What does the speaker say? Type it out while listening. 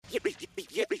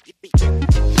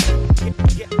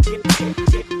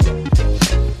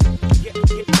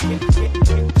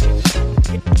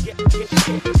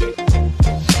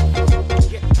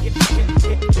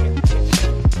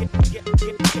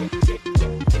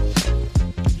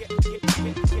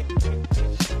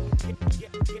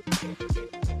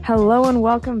Hello and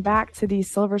welcome back to the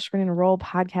Silver Screen and Roll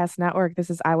Podcast Network. This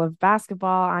is I Love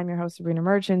Basketball. I'm your host, Sabrina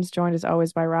Merchants, joined as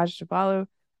always by Raj Jabalu.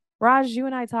 Raj, you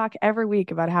and I talk every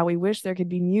week about how we wish there could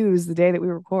be news the day that we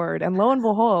record. And lo and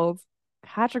behold,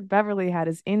 Patrick Beverley had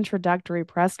his introductory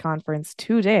press conference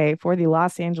today for the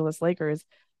Los Angeles Lakers.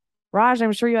 Raj,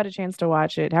 I'm sure you had a chance to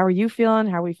watch it. How are you feeling?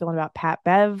 How are we feeling about Pat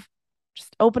Bev?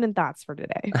 Just opening thoughts for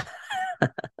today.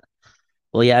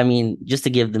 Well, yeah, I mean, just to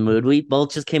give the mood, we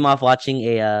both just came off watching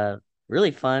a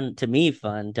really fun, to me,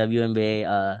 fun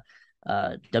WNBA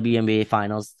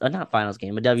finals, not finals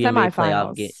game, a WNBA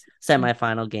playoff game, Semifinals.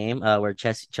 semifinal game, where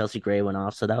Chelsea Gray went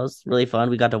off. So that was really fun.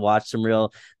 We got to watch some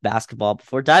real basketball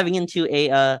before diving into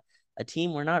a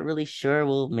team we're not really sure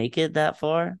will make it that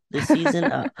far this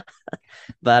season.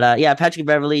 But yeah, Patrick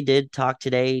Beverley did talk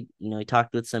today. He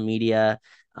talked with some media.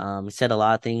 He said a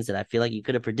lot of things that I feel like you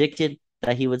could have predicted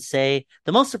that he would say.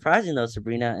 The most surprising though,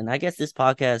 Sabrina, and I guess this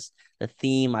podcast, the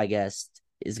theme, I guess,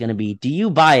 is going to be, do you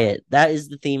buy it? That is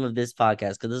the theme of this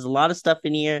podcast because there's a lot of stuff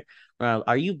in here.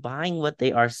 Are you buying what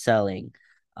they are selling?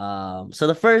 So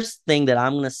the first thing that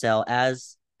I'm going to sell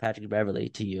as Patrick Beverley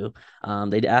to you,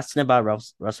 they asked him about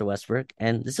Russell Westbrook,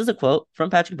 and this is a quote from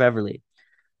Patrick Beverley.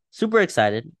 Super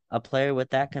excited, a player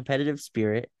with that competitive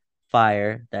spirit,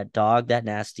 fire, that dog, that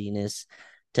nastiness.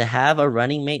 To have a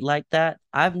running mate like that,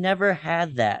 I've never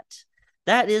had that.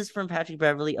 That is from Patrick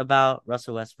Beverley about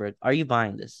Russell Westbrook. Are you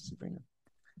buying this, Sabrina?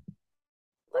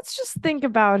 Let's just think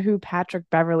about who Patrick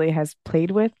Beverley has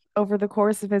played with over the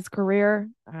course of his career.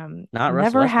 Not Russell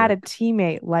Never had a Westbrook.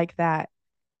 teammate like that.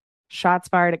 Shots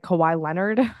fired at Kawhi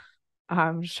Leonard.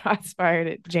 Shots fired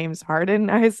at James Harden,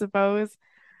 I suppose.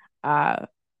 Uh,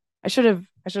 I should have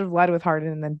led with Harden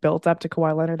and then built up to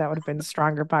Kawhi Leonard. That would have been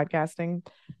stronger podcasting.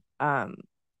 Um,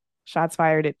 Shots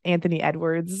fired at Anthony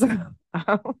Edwards.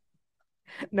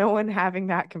 No one having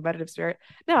that competitive spirit.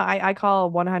 No, I call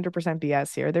 100%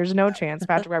 BS here. There's no chance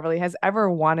Patrick Beverley has ever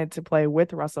wanted to play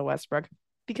with Russell Westbrook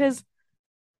because,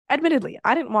 admittedly,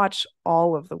 I didn't watch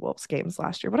all of the Wolves games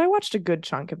last year, but I watched a good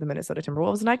chunk of the Minnesota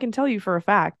Timberwolves, and I can tell you for a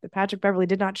fact that Patrick Beverley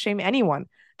did not shame anyone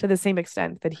to the same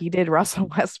extent that he did Russell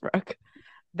Westbrook.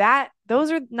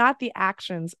 Those are not the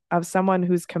actions of someone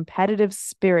whose competitive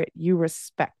spirit you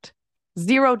respect.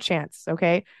 Zero chance,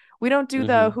 okay? We don't do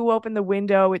the Mm-hmm. who opened the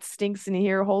window, it stinks in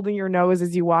here, holding your nose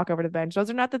as you walk over to the bench. Those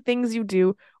are not the things you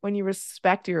do when you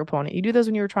respect your opponent. You do those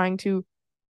when you're trying to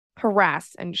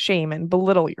harass and shame and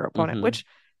belittle your opponent, Mm-hmm. which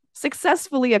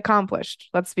successfully accomplished.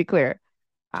 Let's be clear.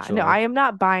 No, I Sure. am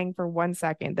not buying for 1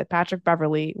 second that Patrick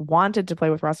Beverley wanted to play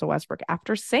with Russell Westbrook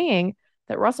after saying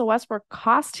that Russell Westbrook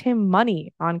cost him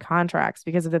money on contracts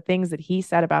because of the things that he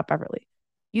said about Beverley.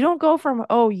 You don't go from,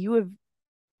 oh, you have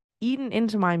eaten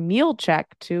into my meal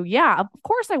check to, yeah, of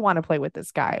course I want to play with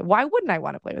this guy. Why wouldn't I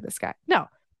want to play with this guy? No,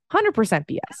 100%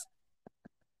 BS.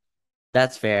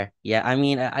 That's fair. Yeah, I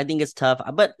mean, I think it's tough,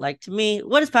 but like to me,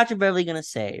 what is Patrick Beverley gonna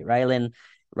say? Rylan,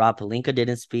 Rob Pelinka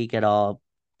didn't speak at all.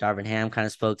 Darvin Ham kind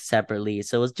of spoke separately,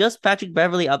 so it was just Patrick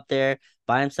Beverley up there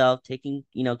by himself, taking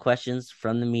questions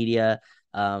from the media,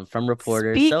 from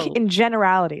reporters. Speak So in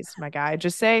generalities, my guy.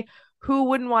 Just say who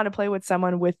wouldn't want to play with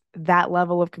someone with that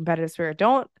level of competitive spirit.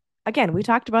 Don't, again, we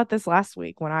talked about this last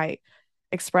week when I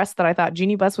expressed that I thought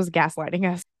Jeannie Buss was gaslighting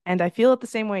us. And I feel it the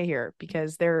same way here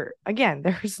because there's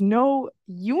no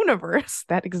universe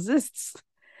that exists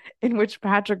in which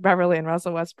Patrick Beverley and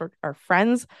Russell Westbrook are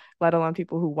friends, let alone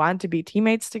people who want to be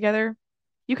teammates together.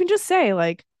 You can just say,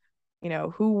 like,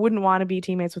 who wouldn't want to be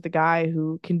teammates with a guy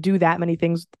who can do that many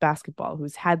things with basketball,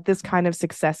 who's had this kind of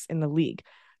success in the league,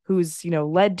 who's,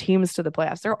 led teams to the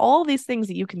playoffs. There are all these things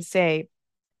that you can say,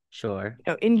 sure,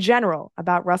 in general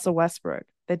about Russell Westbrook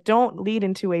that don't lead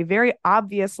into a very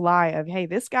obvious lie of, hey,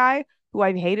 this guy who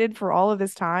I've hated for all of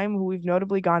this time, who we've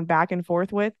notably gone back and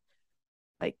forth with,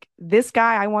 like this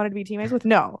guy I wanted to be teammates with.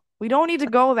 No, we don't need to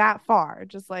go that far.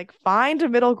 Just like find a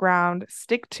middle ground,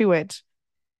 stick to it.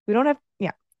 We don't have,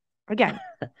 yeah, again,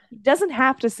 he doesn't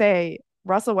have to say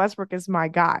Russell Westbrook is my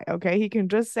guy. Okay. He can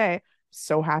just say,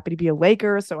 so happy to be a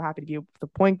Laker, so happy to be the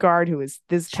point guard who is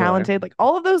this sure. talented. Like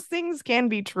all of those things can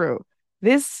be true.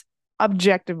 This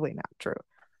objectively not true.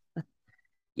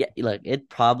 Yeah, look, it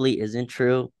probably isn't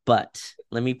true, but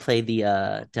let me play the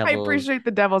I devil's. appreciate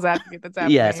the devil's advocate that's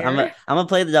happening Yes, here. I'm gonna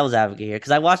play the devil's advocate here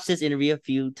because I watched this interview a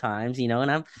few times, and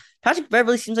I'm Patrick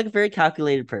Beverley seems like a very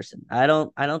calculated person. I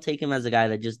don't take him as a guy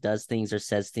that just does things or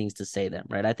says things to say them,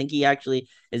 right? I think he actually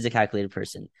is a calculated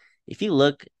person. If you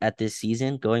look at this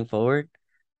season going forward,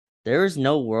 there is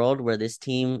no world where this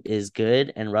team is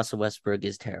good and Russell Westbrook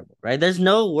is terrible, right? There's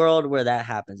no world where that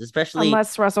happens, especially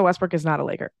Unless Russell Westbrook is not a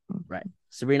Laker. right.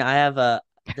 Sabrina, I have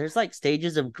there's like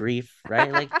stages of grief,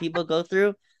 right? Like people go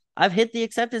through. I've hit the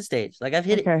acceptance stage. Like I've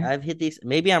hit it. Okay, I've hit the.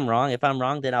 Maybe I'm wrong. If I'm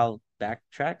wrong, then I'll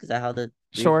backtrack. Is that how the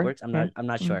league sure. works? I'm Yeah. not. I'm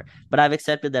not Mm. sure. But I've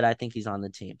accepted that I think he's on the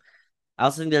team. I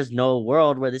also think there's no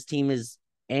world where this team is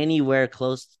anywhere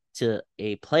close to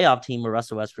a playoff team where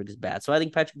Russell Westbrook is bad. So I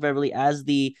think Patrick Beverley as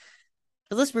the.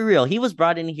 Because let's be real, he was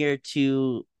brought in here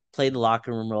to play the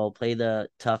locker room role, play the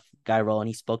tough guy role, and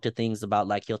he spoke to things about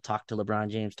like he'll talk to LeBron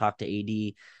James, talk to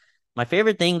AD. My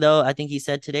favorite thing, though, I think he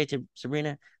said today to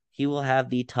Sabrina, he will have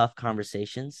the tough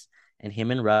conversations, and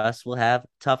him and Russ will have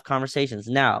tough conversations.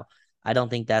 Now, I don't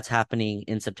think that's happening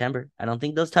in September. I don't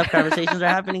think those tough conversations are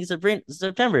happening in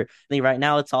September. I think right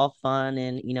now it's all fun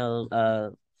and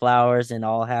flowers and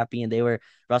all happy. And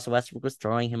Russell Westbrook was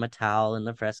throwing him a towel in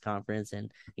the press conference,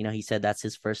 and he said that's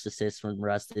his first assist from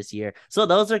Russ this year. So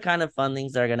those are kind of fun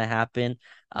things that are gonna happen.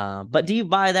 But do you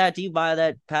buy that? Do you buy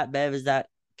that Pat Bev is that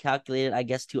calculated, I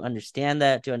guess, to understand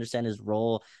that, to understand his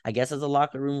role, I guess, as a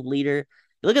locker room leader?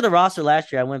 You look at the roster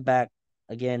last year. I went back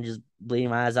again, just bleeding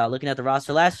my eyes out, looking at the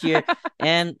roster last year.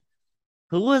 And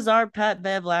who was our Pat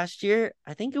Bev last year?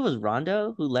 I think it was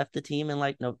Rondo who left the team in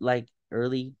like no like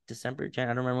early December. I don't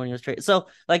remember when he was traded. So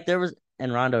like there was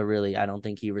and Rondo really, I don't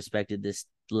think he respected this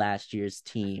last year's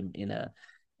team and Well,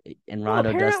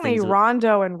 Rondo does apparently things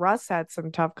Rondo and Russ had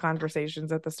some tough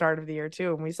conversations at the start of the year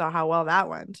too, and we saw how well that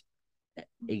went.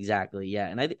 exactly, yeah.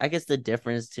 And I guess the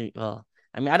difference to well,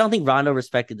 I mean, I don't think Rondo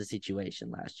respected the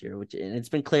situation last year, which and it's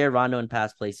been clear Rondo in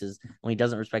past places when he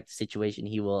doesn't respect the situation,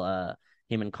 he will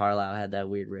him and Carlisle had that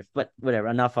weird rift. But whatever,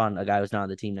 enough on a guy who's not on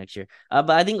the team next year. But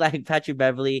I think like Patrick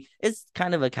Beverley is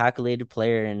kind of a calculated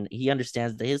player and he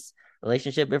understands that his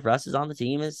relationship if Russ is on the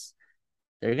team is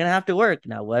they're gonna have to work.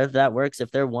 Now, what if that works?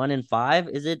 If they're 1-5,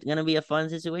 is it gonna be a fun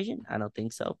situation? I don't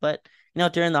think so. But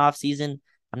during the off season,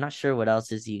 I'm not sure what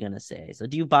else is he gonna say. So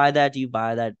do you buy that? Do you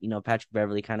buy that? Patrick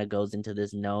Beverley kind of goes into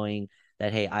this knowing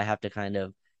that hey, I have to kind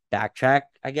of backtrack,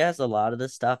 I guess, a lot of the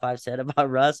stuff I've said about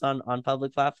Russ on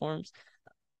public platforms.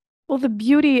 Well, the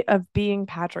beauty of being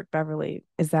Patrick Beverley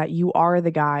is that you are the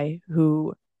guy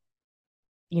who,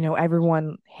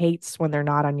 everyone hates when they're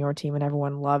not on your team and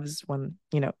everyone loves when,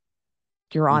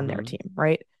 you're on their Mm-hmm. team,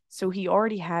 right? So he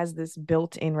already has this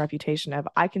built-in reputation of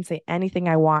I can say anything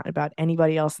I want about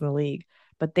anybody else in the league,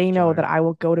 but they know that Sure. I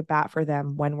will go to bat for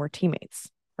them when we're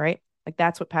teammates, right? Like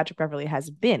that's what Patrick Beverley has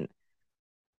been.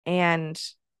 And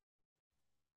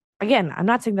again, I'm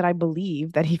not saying that I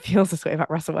believe that he feels this way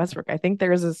about Russell Westbrook. I think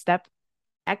there is a step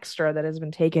extra that has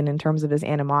been taken in terms of his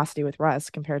animosity with Russ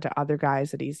compared to other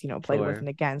guys that he's, played with Sure. and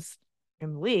against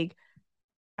in the league.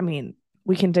 I mean,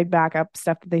 we can dig back up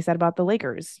stuff that they said about the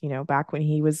Lakers, back when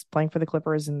he was playing for the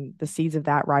Clippers and the seeds of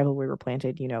that rivalry were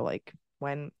planted, like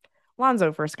when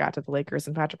Lonzo first got to the Lakers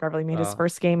and Patrick Beverley made his Oh,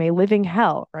 first game a living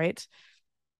hell, right?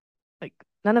 Like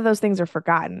none of those things are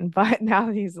forgotten, but now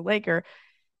that he's a Laker,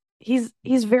 he's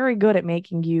very good at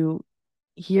making you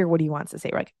hear what he wants to say.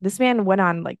 Like this man went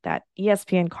on like that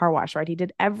ESPN car wash, right? He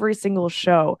did every single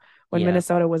show when yeah.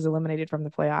 Minnesota was eliminated from the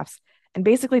playoffs and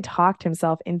basically talked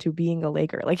himself into being a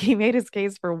Laker. Like he made his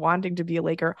case for wanting to be a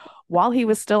Laker while he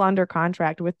was still under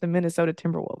contract with the Minnesota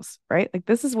Timberwolves, right? Like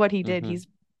this is what he did. Mm-hmm.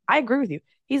 I agree with you.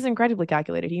 He's incredibly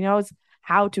calculated. He knows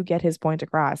how to get his point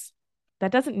across.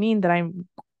 That doesn't mean that I'm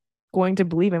going to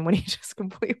believe him when he just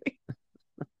completely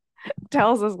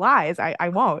tells us lies. I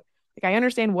won't. Like I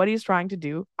understand what he's trying to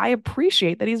do. I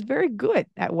appreciate that he's very good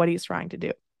at what he's trying to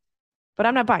do. But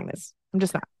I'm not buying this. I'm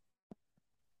just not.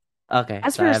 Okay.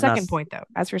 As So for I your have not. second point though,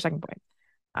 as for your second point,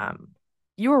 um,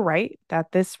 you were right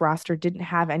that this roster didn't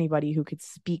have anybody who could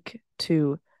speak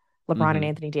to LeBron and Mm-hmm.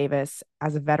 Anthony Davis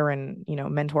as a veteran,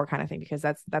 mentor kind of thing, because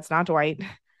that's not Dwight.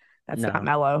 That's not No.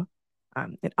 Melo.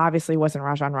 It obviously wasn't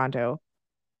Rajon Rondo.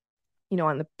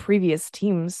 On the previous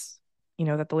teams,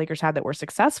 that the Lakers had that were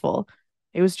successful,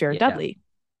 it was Jared Yeah. Dudley.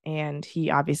 And he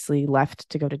obviously left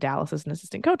to go to Dallas as an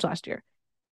assistant coach last year.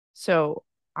 So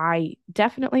I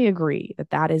definitely agree that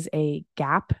that is a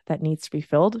gap that needs to be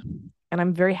filled. And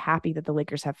I'm very happy that the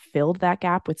Lakers have filled that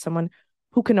gap with someone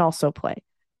who can also play.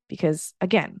 Because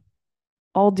again,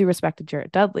 all due respect to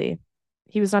Jared Dudley,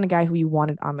 he was not a guy who you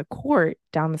wanted on the court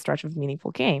down the stretch of a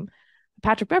meaningful game.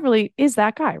 Patrick Beverley is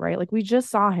that guy, right? Like we just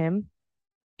saw him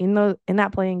in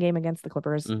that playing game against the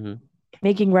Clippers, Mm-hmm.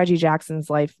 making Reggie Jackson's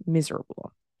life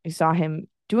miserable. You saw him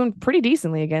doing pretty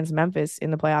decently against Memphis in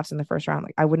the playoffs in the first round.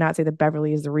 Like I would not say that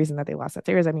Beverley is the reason that they lost that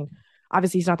series. I mean,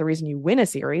 obviously he's not the reason you win a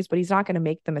series, but he's not going to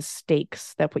make the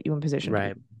mistakes that put you in position to win,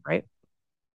 Right. right?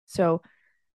 So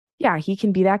yeah, he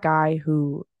can be that guy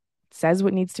who says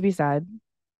what needs to be said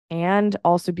and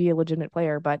also be a legitimate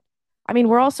player. But I mean,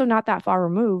 we're also not that far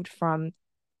removed from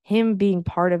him being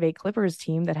part of a Clippers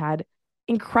team that had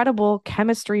incredible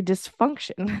chemistry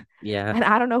dysfunction. Yeah. And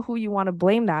I don't know who you want to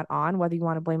blame that on, whether you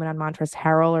want to blame it on Montrezl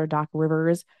Harrell or Doc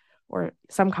Rivers or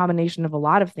some combination of a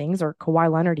lot of things, or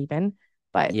Kawhi Leonard even,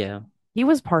 but Yeah. he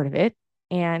was part of it.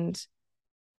 And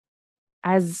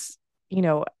as, you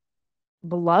know,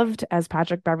 beloved as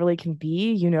Patrick Beverley can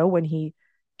be, when he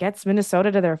gets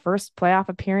Minnesota to their first playoff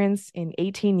appearance in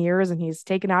 18 years and he's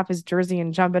taking off his jersey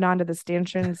and jumping onto the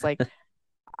stanchions, like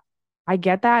I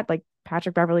get that. Like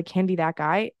Patrick Beverley can be that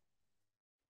guy.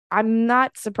 I'm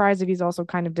not surprised if he's also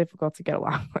kind of difficult to get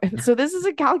along with. So this is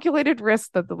a calculated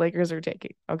risk that the Lakers are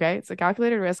taking. Okay. It's a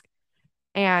calculated risk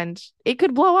and it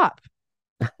could blow up.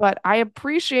 But I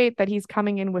appreciate that he's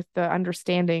coming in with the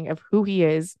understanding of who he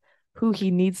is, who he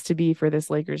needs to be for this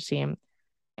Lakers team,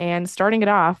 and starting it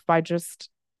off by just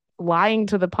lying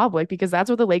to the public because that's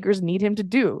what the Lakers need him to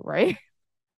do, right?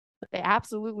 They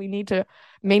absolutely need to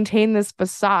maintain this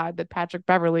facade that Patrick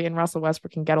Beverley and Russell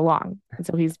Westbrook can get along. And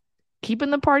so he's keeping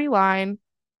the party line.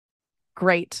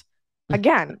 Great.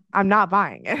 Again, I'm not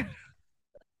buying it.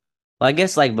 Well, I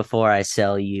guess like before I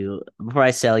sell you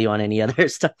on any other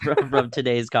stuff from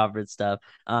today's conference stuff.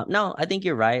 No, I think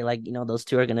you're right. Like, those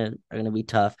two are gonna be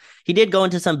tough. He did go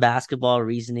into some basketball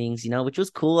reasonings, which was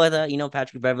cool. I thought,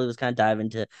 Patrick Beverley was kind of diving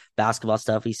into basketball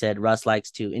stuff. He said Russ likes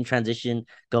to in transition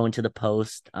go into the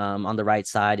post on the right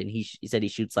side, and he said he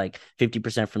shoots like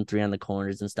 50% from three on the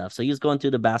corners and stuff. So he was going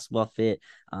through the basketball fit.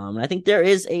 And I think there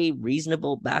is a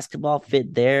reasonable basketball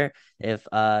fit there if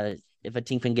a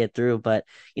team can get through, but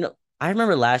I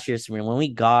remember last year, Serena, when we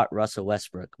got Russell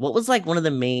Westbrook, what was like one of the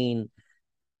main,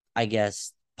 I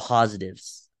guess,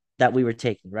 positives that we were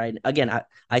taking, right? Again,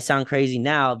 I sound crazy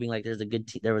now being like there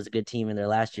was a good team in there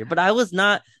last year, but I was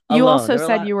not You alone. also There were a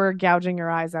said lot. you were gouging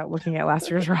your eyes out looking at last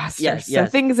year's roster. Yes, So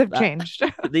yes. things have Uh, changed.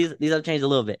 these have changed a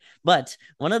little bit. But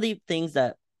one of the things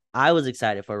that I was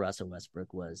excited for Russell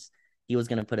Westbrook was he was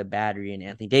going to put a battery in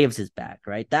Anthony Davis's back,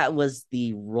 right? That was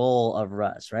the role of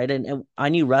Russ, right? And I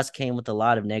knew Russ came with a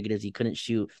lot of negatives. He couldn't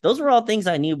shoot. Those were all things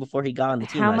I knew before he got on the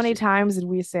team How last many year. times did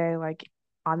we say, like,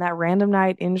 on that random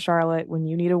night in Charlotte, when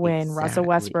you need a win, Russell Exactly.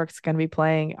 Westbrook's going to be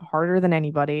playing harder than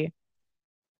anybody?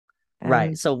 Right.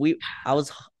 And So I was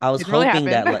didn't really hoping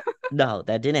happen. that no,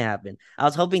 that didn't happen. I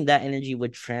was hoping that energy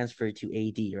would transfer to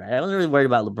AD, right? I wasn't really worried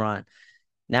about LeBron.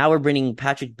 Now we're bringing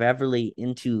Patrick Beverley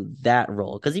into that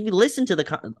role because if you listen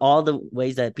to all the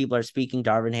ways that people are speaking,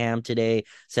 Darvin Ham today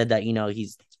said that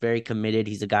he's very committed.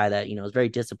 He's a guy that is very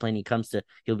disciplined.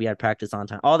 He'll be at practice on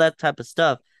time. All that type of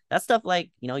stuff. That stuff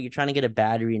like you're trying to get a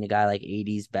battery in a guy like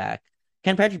AD's back.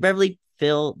 Can Patrick Beverley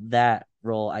fill that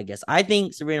role? I guess I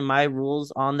think Serena. My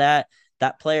rules on that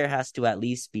player has to at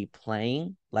least be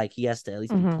playing. Like he has to at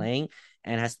least be Mhm. playing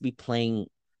and has to be playing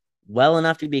well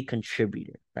enough to be a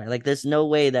contributor, right? Like, there's no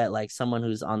way that like someone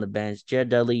who's on the bench, Jared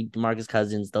Dudley, DeMarcus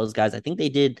Cousins, those guys, I think they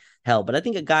did help, but I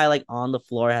think a guy like on the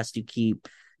floor has to keep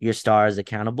your stars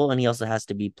accountable, and he also has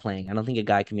to be playing. I don't think a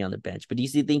guy can be on the bench. But do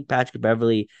you think Patrick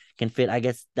Beverley can fit? I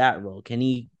guess that role. Can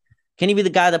he be the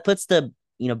guy that puts the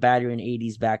battery in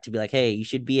 80s back to be like, hey, you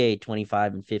should be a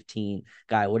 25 and 15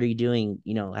 guy. What are you doing?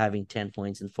 Having 10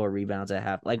 points and 4 rebounds at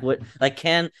half. Like what? Like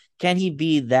can he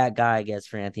be that guy? I guess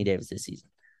for Anthony Davis this season.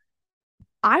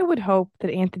 I would hope that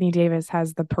Anthony Davis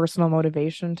has the personal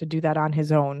motivation to do that on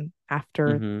his own after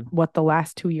Mm-hmm. what the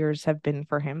last 2 years have been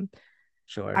for him.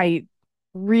 Sure. I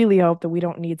really hope that we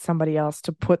don't need somebody else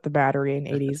to put the battery in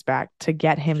 80s back to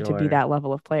get him to be Sure. that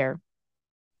level of player.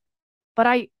 But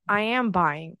I am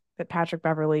buying that Patrick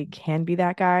Beverley can be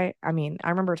that guy. I mean, I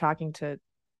remember talking to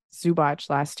Zubac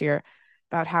last year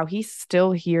about how he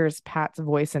still hears Pat's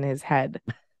voice in his head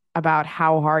about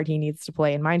how hard he needs to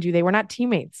play. And mind you, they were not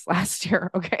teammates last year.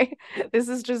 Okay. This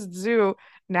is just Zoo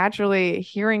naturally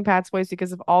hearing Pat's voice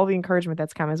because of all the encouragement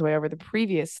that's come his way over the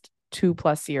previous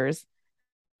 2+ years.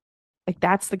 Like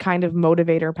that's the kind of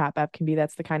motivator Pat Bev can be.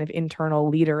 That's the kind of internal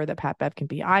leader that Pat Bev can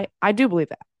be. I do believe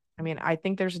that. I mean, I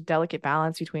think there's a delicate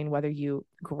balance between whether you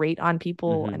grate on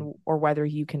people Mm-hmm. and or whether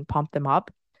you can pump them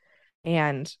up.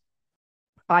 And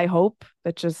I hope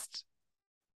that just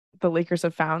the Lakers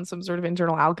have found some sort of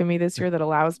internal alchemy this year that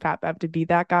allows Pat Bev to be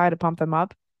that guy to pump them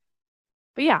up.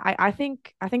 But yeah, I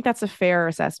think that's a fair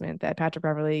assessment that Patrick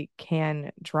Beverley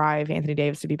can drive Anthony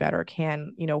Davis to be better,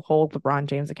 can, hold LeBron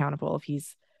James accountable if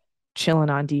he's chilling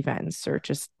on defense or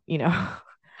just, On a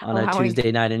allowing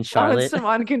Tuesday night in allowing Charlotte. some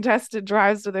uncontested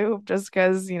drives to the hoop just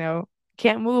because,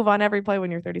 can't move on every play when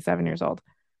you're 37 years old.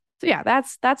 So yeah,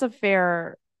 that's a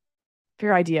fair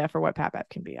idea for what Pat Bev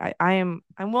can be. I'm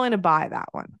willing to buy that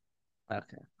one.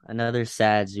 Okay. Another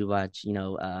sad Zubac,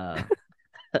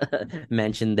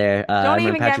 mentioned there. I Don't remember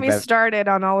even get Patrick me Bev. started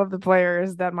on all of the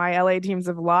players that my LA teams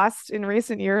have lost in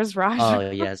recent years, Raj. Oh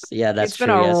yes, yeah, that's It's been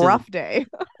true. a Yes, rough day.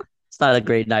 it's not a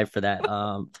great night for that.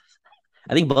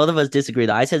 I think both of us disagree.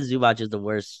 Though I said Zubac is the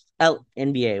worst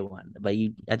NBA one, but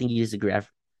I think you disagree. I I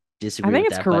disagree think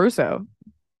with it's that. But Caruso.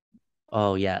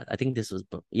 oh yeah, I think this was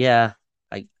yeah,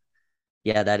 I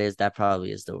yeah, that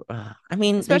probably is the. I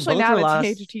mean, they Especially both now were that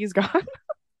lost. THT's gone.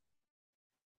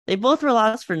 They both were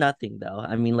lost for nothing, though.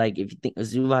 I mean, like if you think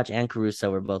Zubac and Caruso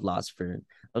were both lost for.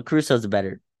 Well, Caruso's a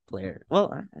better player.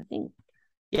 Well, I think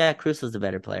yeah, Caruso's the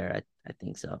better player. I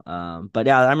think so. But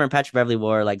yeah, I remember Patrick Beverley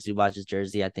wore like Zubac's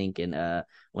jersey, I think, and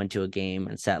went to a game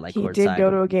and sat like He did go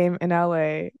courtside. to a game in LA.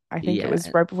 I think it Yeah,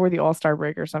 was right before the All-Star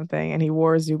break or something, and he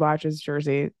wore Zubac's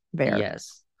jersey there.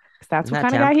 yes. 'Cause that's Isn't what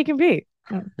that kind of guy he tamper?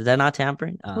 can be. Is that not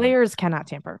tampering? Players cannot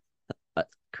tamper.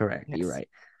 Correct. You're Yes. right.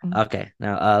 Okay,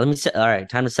 now let me. All right,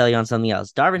 time to sell you on something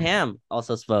else. Darvin Ham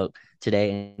also spoke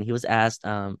today, and he was asked,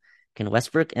 can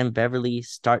Westbrook and Beverly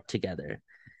start together?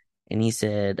 And he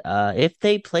said, if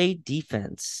they play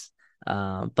defense,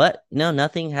 but no,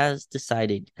 nothing has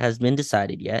been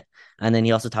decided yet. And then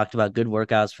he also talked about good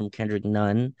workouts from Kendrick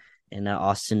Nunn and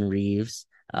Austin Reeves,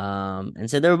 and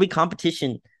said there will be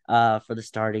competition for the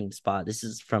starting spot. This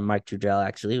is from Mike Trudell,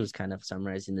 actually, who was kind of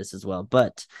summarizing this as well.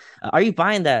 But are you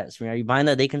buying that, Serena? Are you buying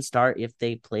that they can start if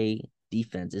they play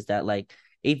defense? Is that like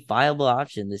a viable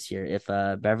option this year if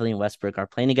Beverly and Westbrook are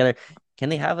playing together? Can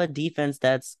they have a defense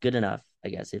that's good enough? I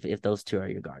guess if those two are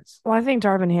your guards. Well, I think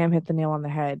Darvin Ham hit the nail on the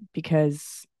head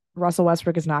because Russell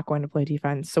Westbrook is not going to play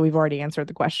defense. So we've already answered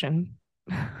the question.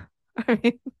 I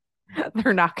mean,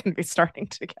 they're not going to be starting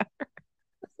together.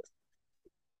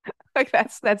 Like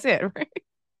that's it, right?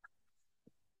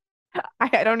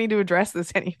 I don't need to address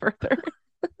this any further.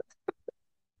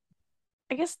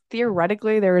 I guess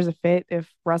theoretically there is a fit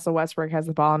if Russell Westbrook has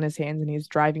the ball in his hands and he's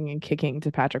driving and kicking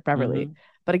to Patrick Beverley. Mm-hmm.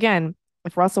 But again,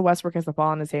 if Russell Westbrook has the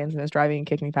ball in his hands and is driving and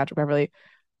kicking Patrick Beverley,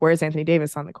 where is Anthony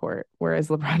Davis on the court? Where is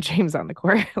LeBron James on the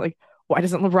court? Like, why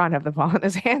doesn't LeBron have the ball in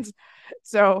his hands?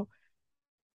 So,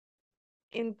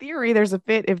 in theory, there's a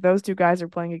fit if those two guys are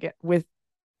playing again with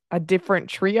a different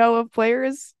trio of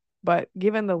players. But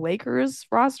given the Lakers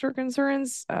roster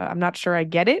concerns, I'm not sure I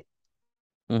get it.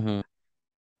 Mm-hmm.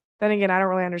 Then again, I don't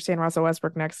really understand Russell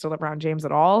Westbrook next to LeBron James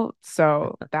at all.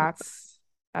 So that's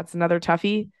another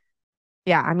toughie.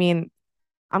 Yeah, I mean,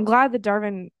 I'm glad that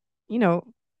Darvin, you know,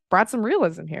 brought some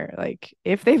realism here. Like,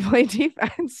 if they play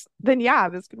defense, then yeah,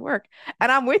 this could work.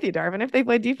 And I'm with you, Darvin. If they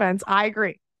play defense, I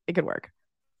agree. It could work.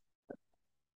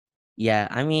 Yeah,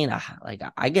 I mean, like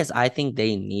I guess I think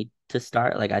they need to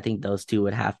start. Like I think those two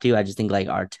would have to. I just think like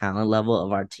our talent level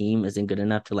of our team isn't good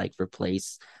enough to like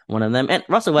replace one of them. And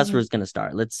Russell Mhm. Westbrook is going to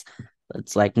start. Let's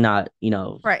like not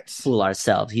Right. fool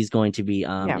ourselves. He's going to be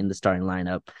Yeah. in the starting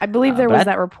lineup. I believe there was But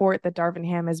that report that Darvin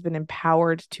Ham has been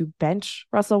empowered to bench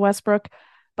Russell Westbrook,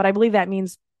 but I believe that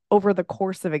means over the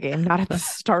course of a game, not at the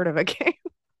start of a game.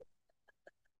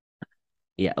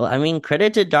 Yeah, well, I mean,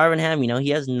 credit to Darvin Ham. He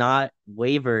has not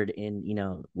wavered in,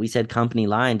 we said company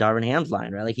line, Darvin Ham's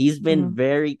line, right? Like he's been Mhm.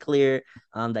 very clear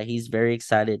that he's very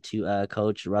excited to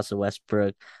coach Russell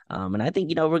Westbrook. And I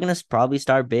think, we're gonna probably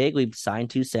start big. We've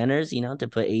signed two centers, to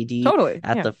put AD Totally.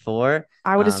 at Yeah. the four.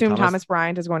 I would assume Thomas, Thomas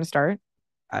Bryant is going to start.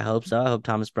 I hope so. I hope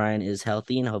Thomas Bryant is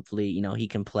healthy and hopefully, he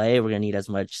can play. We're gonna need as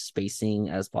much spacing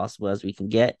as possible as we can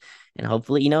get. And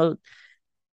hopefully,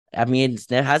 I mean,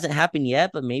 it hasn't happened yet,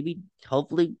 but maybe,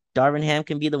 hopefully, Darvin Ham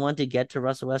can be the one to get to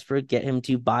Russell Westbrook, get him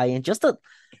to buy in just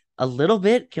a little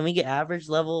bit. Can we get average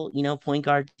level, point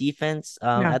guard defense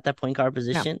No, at that point guard no,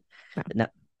 position? no. No,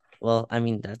 well, I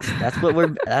mean, that's what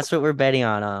we're betting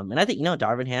on. And I think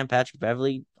Darvin Ham, Patrick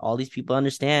Beverley, all these people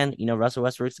understand. Russell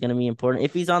Westbrook's going to be important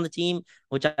if he's on the team,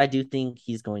 which I do think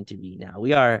he's going to be. Now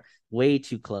we are way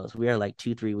too close. We are like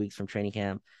 2-3 weeks from training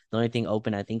camp. The only thing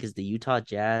open, I think, is the Utah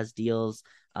Jazz deals,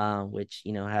 which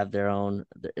have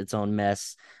its own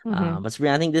mess. Hmm. But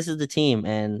Sabrina, I think this is the team,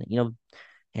 and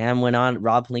Ham went on.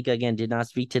 Rob Pelinka again did not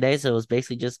speak today, so it was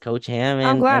basically just Coach Ham I'm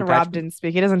and glad Rob Patrick. didn't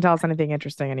speak. He doesn't tell us anything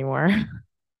interesting anymore.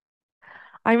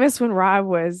 I miss when Rob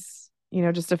was,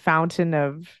 just a fountain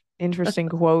of interesting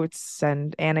quotes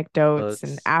and anecdotes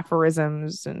and Books.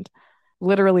 aphorisms and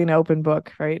literally an open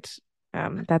book, right?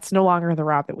 That's no longer the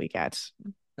Rob that we get.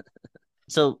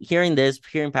 So hearing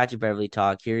Patrick Beverly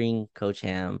talk, hearing Coach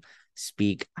Ham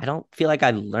speak, I don't feel like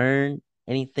I learned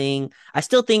anything. I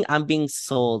still think I'm being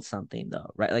sold something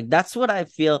though, right? Like that's what I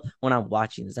feel when I'm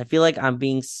watching this. I feel like I'm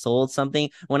being sold something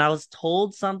when I was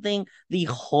told something the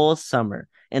whole summer.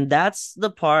 And that's the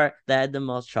part that I had the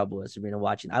most trouble with Sabrina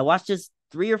watching. I watched this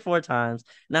 3 or 4 times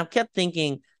and I kept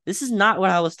thinking, this is not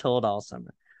what I was told all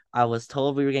summer. I was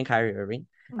told we were getting Kyrie Irving.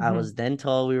 I Hmm. was then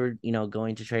told we were,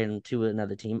 going to trade him to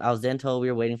another team. I was then told we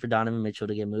were waiting for Donovan Mitchell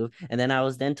to get moved. And then I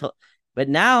was then told, but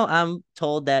now I'm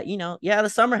told that, yeah, the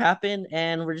summer happened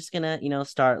and we're just gonna,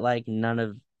 start like none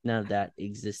of that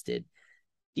existed.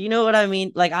 Do you know what I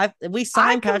mean? Like we I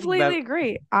signed Patrick completely Bev.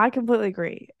 agree. I completely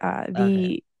agree. Okay.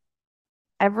 The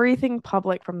everything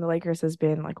public from the Lakers has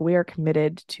been like we are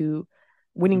committed to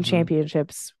winning Mm-hmm.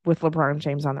 championships with LeBron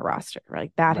James on the roster.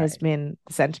 Like that has Right. been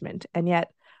the sentiment. And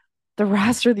yet the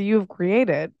roster that you have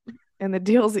created and the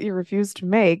deals that you refuse to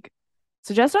make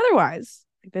suggest otherwise.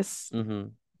 Like Mm-hmm.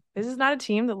 this is not a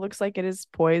team that looks like it is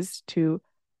poised to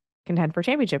contend for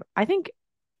championship. I think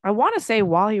I want to say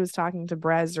while he was talking to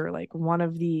Brez or like one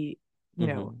of the, you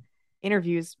know, Mm-hmm.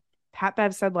 interviews, Pat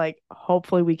Bev said like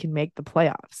hopefully we can make the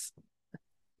playoffs.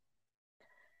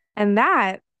 And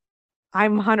that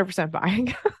I'm 100%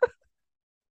 buying.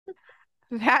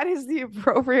 That is the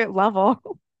appropriate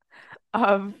level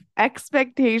of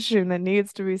expectation that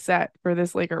needs to be set for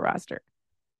this Laker roster.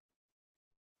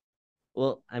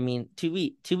 Well, I mean, to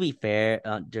be fair,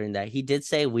 during that he did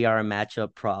say we are a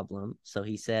matchup problem. So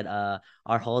he said,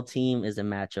 our whole team is a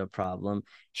matchup problem,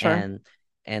 Sure.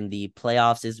 and the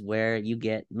playoffs is where you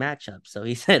get matchups. So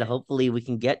he said, hopefully we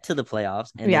can get to the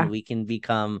playoffs, and then Yeah. we can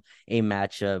become a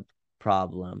matchup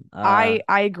problem. I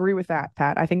agree with that,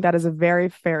 Pat. I think that is a very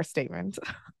fair statement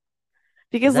Does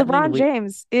because that mean LeBron we?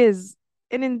 James is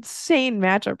an insane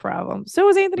matchup problem. So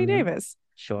is Anthony Mm-hmm. Davis.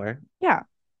 Sure. Yeah.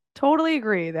 Totally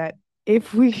agree that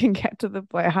if we can get to the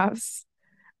playoffs,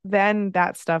 then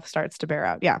that stuff starts to bear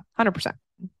out. Yeah, 100%.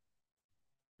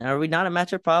 Are we not a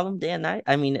matchup problem day and night?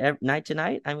 I mean, night to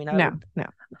night. I mean, I No, would. no.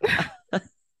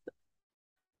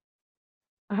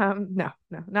 No,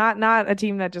 no. Not a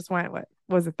team that just went what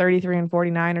was it 33 and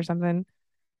 49 or something.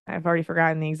 I've already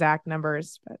forgotten the exact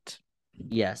numbers, but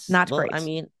Yes. not Well, I great.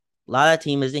 mean, a lot of that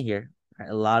team isn't here. Right?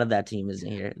 A lot of that team isn't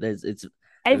here. It's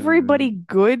Everybody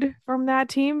good from that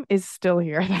team is still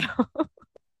here though.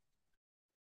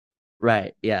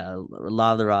 right. Yeah, a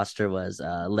lot of the roster was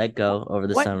let what go over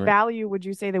the what summer. value would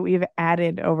you say that we've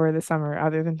added over the summer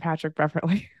other than Patrick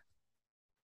Beverley?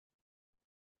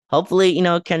 Hopefully,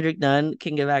 Kendrick Nunn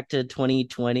can get back to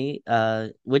 2020,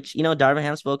 which Darvin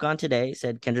Ham spoke on today.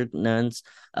 Said Kendrick Nunn's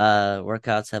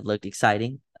workouts have looked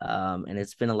exciting, and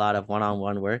it's been a lot of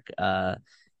one-on-one work.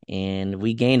 And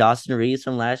we gained Austin Reeves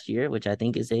from last year, which I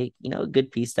think is a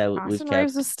good piece that we've Austin Reeves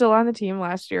kept. was still on the team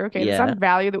last year. Okay, that's not Yeah.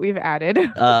 value that we've added.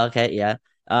 Okay. Yeah.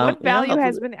 What value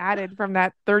has Hopefully. been added from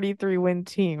that 33 win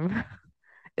team?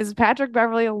 Is Patrick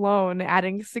Beverley alone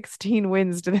adding 16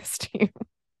 wins to this team?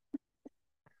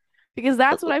 Because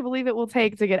that's what I believe it will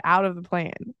take to get out of the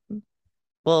plan.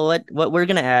 Well, what we're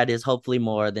gonna add is hopefully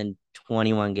more than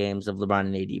 21 games of LeBron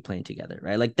and AD playing together,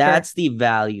 right? Like Sure. that's the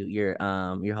value you're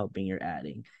hoping you're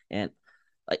adding. And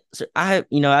like so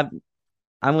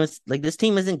I'm with like this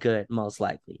team isn't good most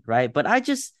likely, right? But I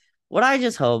just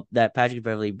hope that Patrick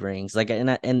Beverley brings like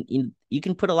and you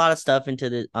can put a lot of stuff into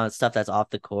the stuff that's off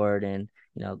the court and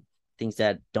things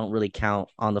that don't really count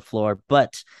on the floor,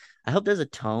 but I hope there's a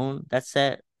tone that's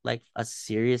set, like a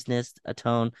seriousness, a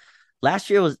tone. Last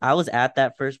year I was at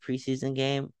that first preseason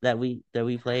game that we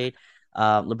played.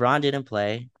 LeBron didn't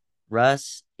play.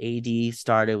 Russ, AD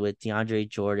started with DeAndre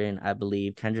Jordan, I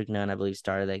believe. Kendrick Nunn, I believe,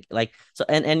 started like so,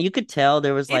 and you could tell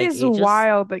there was It like is it just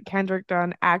wild that Kendrick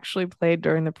Dunn actually played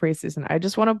during the preseason. I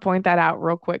just want to point that out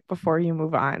real quick before you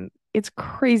move on. It's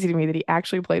crazy to me that he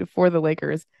actually played for the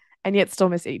Lakers and yet still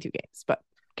missed 82 games. But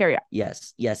carry on.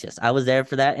 yes, yes, yes. I was there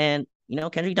for that, and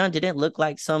Kendrick Nunn didn't look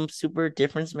like some super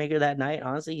difference maker that night.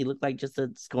 Honestly, he looked like just a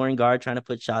scoring guard trying to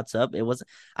put shots up. It was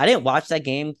I didn't watch that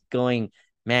game going,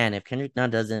 man, if Kendrick Nunn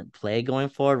doesn't play going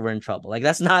forward, we're in trouble. Like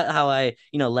that's not how I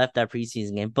left that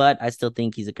preseason game, but I still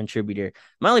think he's a contributor.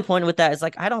 My only point with that is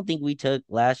like I don't think we took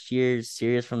last year's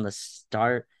serious from the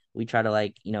start. We try to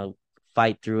like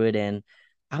fight through it, and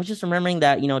I was just remembering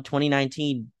that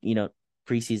 2019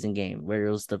 preseason game where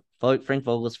it was the Frank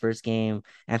Vogel's first game,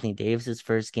 Anthony Davis's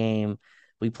first game.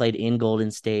 We played in Golden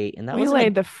State, and that We wasn't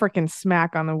laid a the freaking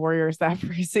smack on the Warriors that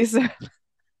preseason.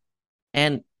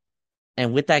 and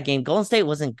and with that game, Golden State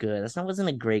wasn't good. That wasn't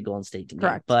a great Golden State game.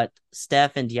 Correct. But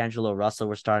Steph and D'Angelo Russell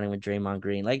were starting with Draymond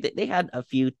Green. Like they had a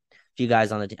few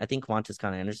guys on the team. I think Qantas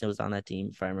Con Anderson was on that team,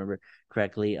 if I remember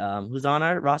correctly. Who's on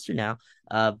our roster now.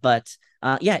 But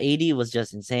yeah, AD was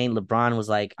just insane. LeBron was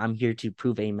like, I'm here to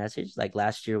prove a message. Like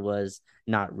last year was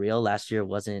not real. Last year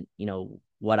wasn't,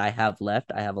 what I have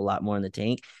left. I have a lot more in the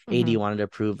tank. AD Hmm. wanted to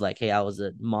prove like, hey, I was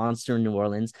a monster in New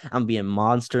Orleans. I'm being a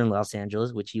monster in Los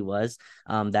Angeles, which he was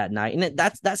that night. And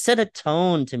that set a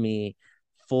tone to me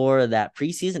for that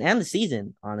preseason and the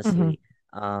season, Hmm. honestly.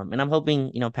 And I'm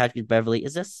hoping, Patrick Beverley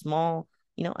is a small,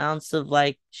 ounce of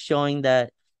like showing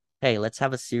that, hey, let's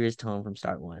have a serious tone from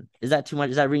start one. Is that too much?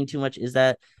 Is that reading too much? Is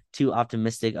that too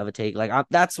optimistic of a take? Like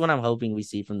that's what I'm hoping we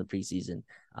see from the preseason,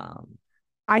 um,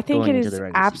 I think it going into is the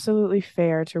regular season. absolutely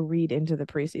fair to read into the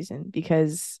preseason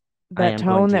because I that am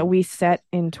going tone that to. we set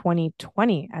in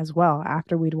 2020 as well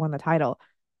after we'd won the title,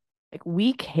 like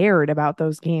we cared about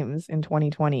those games in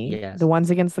 2020, the Yes. ones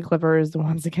against the Clippers, the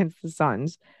ones against the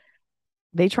Suns.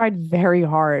 They tried very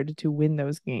hard to win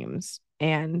those games,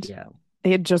 and Yeah.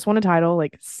 they had just won a title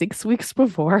like 6 weeks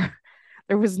before.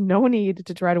 There was no need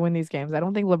to try to win these games. I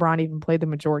don't think LeBron even played the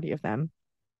majority of them.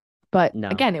 But No.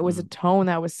 again, it was a tone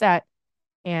that was set,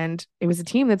 and it was a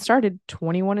team that started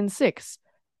 21-6.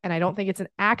 And I don't think it's an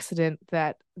accident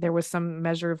that there was some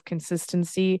measure of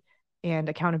consistency and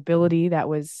accountability that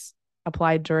was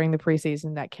applied during the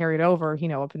preseason that carried over,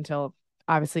 up until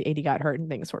obviously AD got hurt and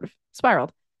things sort of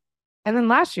spiraled. And then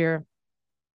last year,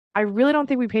 I really don't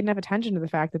think we paid enough attention to the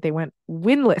fact that they went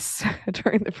winless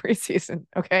during the preseason.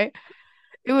 Okay.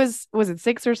 Was it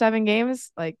 6 or 7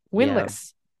 games? Like Yeah.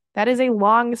 winless. That is a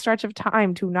long stretch of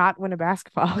time to not win a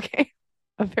basketball game.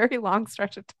 A very long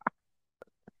stretch of time.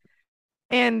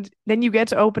 And then you get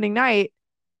to opening night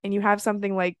and you have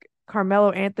something like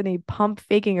Carmelo Anthony pump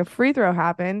faking a free throw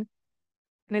happen.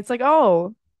 And it's like,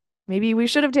 oh, maybe we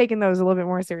should have taken those a little bit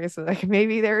more seriously. Like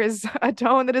maybe there is a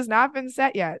tone that has not been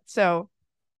set yet. So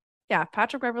yeah,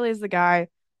 Patrick Beverley is the guy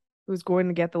who's going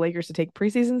to get the Lakers to take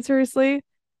preseason seriously.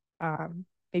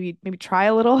 Maybe try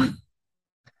a little.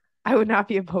 I would not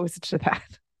be opposed to that.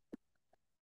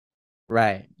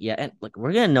 Right. Yeah. And like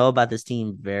we're gonna know about this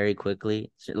team very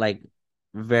quickly. Like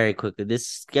very quickly. This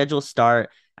schedule start.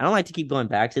 I don't like to keep going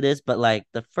back to this, but like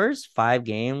the first 5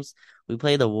 games, we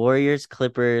play the Warriors,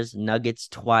 Clippers, Nuggets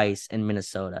twice, and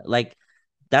Minnesota. Like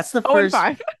that's the Oh, and first.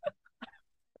 five.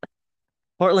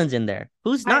 Portland's in there,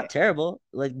 who's I not terrible.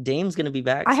 Like Dame's gonna be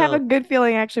back. I have a So good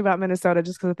feeling actually about Minnesota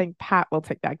just because I think Pat will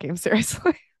take that game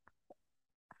seriously.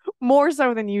 More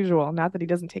so than usual. Not that he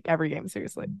doesn't take every game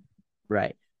seriously.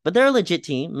 right. But they're a legit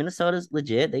team. Minnesota's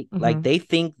legit. They like Mm-hmm. they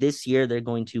think this year they're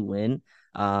going to win.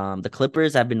 The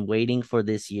Clippers have been waiting for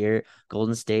this year.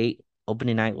 Golden State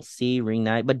opening night, we'll see. Ring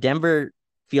night, but Denver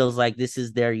feels like this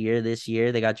is their year. This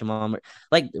year they got Jamal.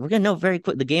 Like we're gonna know very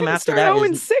quick. The game Didn't after start that 0 is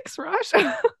and 6, Rush.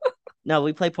 no.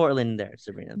 We play Portland there,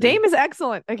 Sabrina. Dame is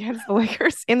excellent against the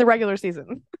Lakers in the regular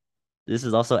season. This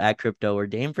is also at crypto where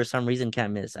Dame for some reason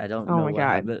can't miss. I don't Oh know my what God.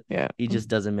 happened. Yeah. He just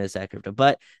doesn't miss at crypto.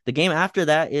 But the game after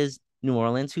that is New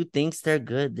Orleans, who thinks they're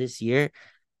good this year.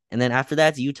 And then after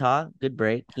that's Utah. Good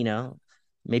break,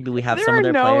 Maybe we have some There of are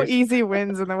their no players. easy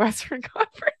wins in the Western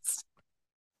Conference.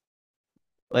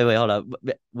 Wait, hold up.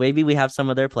 Maybe we have some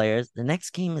of their players. The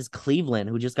next game is Cleveland,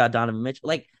 who just got Donovan Mitchell.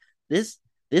 Like this,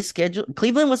 this schedule,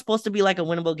 Cleveland was supposed to be like a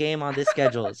winnable game on this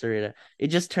schedule, Sarita. It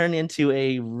just turned into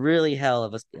a really hell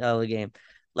of a game.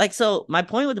 Like, so my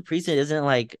point with the preseason isn't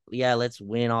like, yeah, let's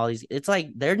win all these. It's like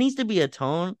there needs to be a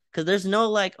tone because there's no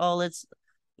like, oh, let's,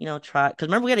 try. Because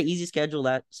remember, we had an easy schedule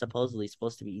that supposedly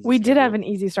supposed to be easy We did have schedule.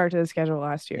 an easy start to the schedule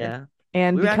last year. Yeah,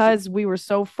 And we were actually because we were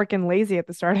so freaking lazy at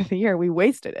the start of the year, we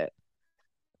wasted it.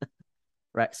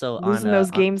 right. So Losing those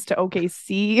on games to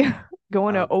OKC,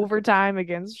 going to uh, overtime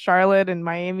against Charlotte and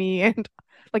Miami, and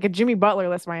like a Jimmy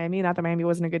Butler-less Miami. Not that Miami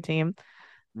wasn't a good team.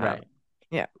 Um, right.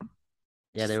 yeah,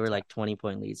 Yeah, they just were like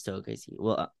 20-point leads to OKC.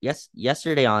 Well, yes,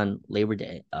 yesterday on Labor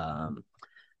Day,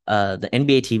 the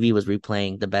NBA TV was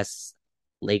replaying the best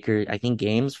Laker, I think,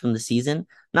 games from the season.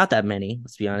 Not that many,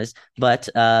 let's be honest. But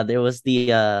there was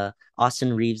the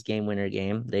Austin Reeves game winner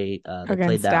game. They played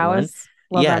against that one. Dallas.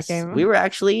 Love that Yes, we game. were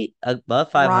actually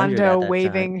above 500 Rondo at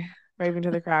that time. waving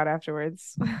to the crowd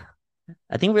afterwards.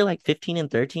 I think we were like 15 and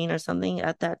 13 or something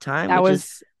at that time, That which is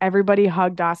was everybody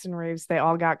hugged Austin Reeves. They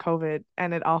all got COVID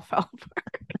and it all fell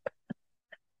apart.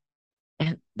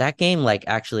 and that game, like,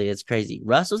 actually, it's crazy.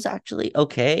 Russ was actually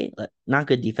okay, like, not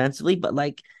good defensively, but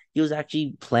like he was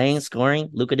actually playing, scoring.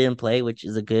 Luka didn't play, which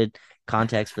is a good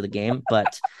context for the game.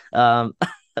 But I'd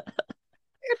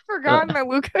forgotten that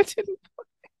Luca didn't.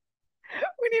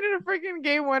 We needed a freaking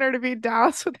game winner to beat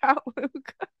Dallas without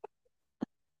Luca.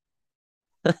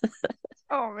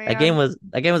 Oh man. that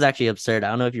game was actually absurd. I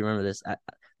don't know if you remember this,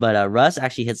 but Russ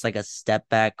actually hits like a step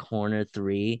back corner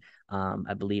three,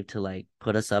 I believe, to like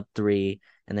put us up three,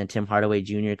 and then Tim Hardaway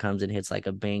Jr. comes and hits like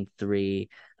a bank three,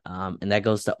 and that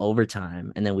goes to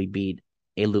overtime, and then we beat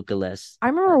a Luka-less I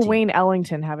remember team. Wayne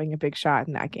Ellington having a big shot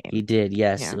in that He game. did,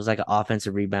 yes. It Yeah. was like an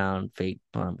offensive rebound fake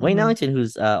pump. Wayne Hmm. Ellington,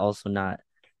 who's also not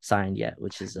signed yet,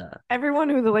 which is Everyone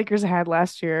who the Lakers had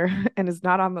last year and is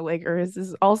not on the Lakers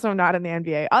is also not in the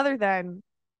NBA, other than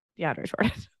DeAndre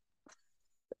Jordan.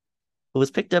 who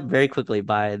was picked up very quickly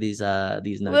by these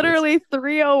Nuggets. Literally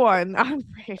 301 on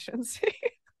free agency.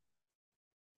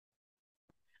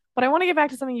 But I want to get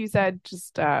back to something you said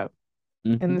just in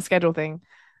the Hmm. schedule thing.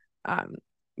 Um,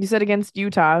 you said against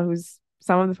Utah, who's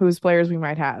some of whose players we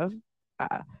might have.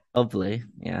 Uh, Hopefully,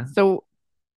 yeah. so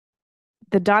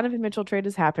the Donovan Mitchell trade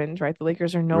has happened, right? The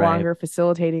Lakers are no Right. longer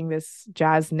facilitating this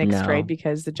Jazz Knicks trade No.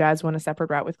 because the Jazz went a separate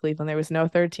route with Cleveland. There was no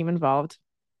third team involved.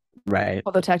 Right.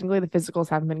 Although technically the physicals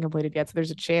haven't been completed yet, so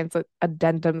there's a chance that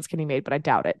addendums can be made, but I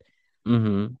doubt it.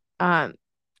 Hmm. Um,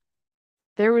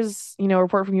 there was, a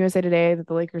report from USA Today that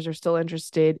the Lakers are still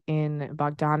interested in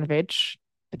Bogdanovich,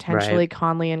 Right. potentially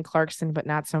Conley and Clarkson, but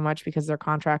not so much because their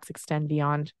contracts extend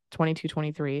beyond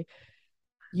 22-23.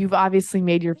 You've obviously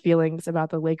made your feelings about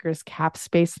the Lakers cap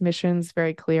space missions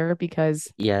very clear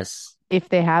because Yes. if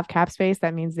they have cap space,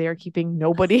 that means they are keeping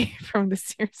nobody from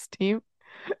this year's team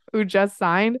who just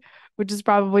signed, which is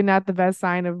probably not the best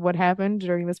sign of what happened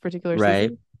during this particular Right.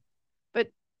 season. But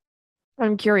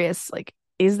I'm curious, like,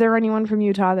 is there anyone from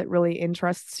Utah that really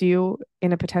interests you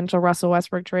in a potential Russell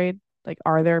Westbrook trade? Like,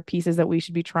 are there pieces that we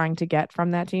should be trying to get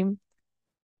from that team?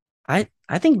 I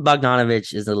think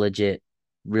Bogdanovich is a legit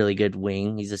really good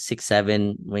wing. He's a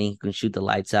 6'7" wing who can shoot the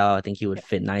lights out. I think he would Yeah.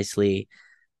 fit nicely.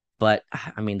 But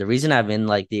I mean, the reason I'm in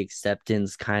like the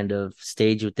acceptance kind of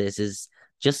stage with this is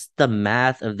just the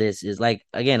math of this is like,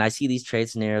 again, I see these trade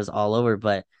scenarios all over,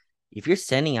 but if you're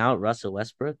sending out Russell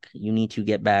Westbrook, you need to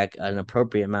get back an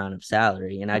appropriate amount of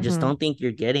salary. And I just Hmm. don't think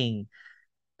you're getting,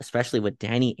 especially with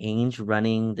Danny Ainge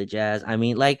running the Jazz. I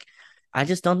mean, like, I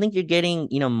just don't think you're getting,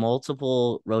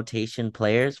 multiple rotation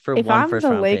players for If one I'm first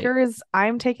the round pick. Lakers,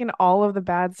 I'm taking all of the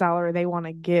bad salary they want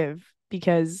to give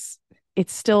because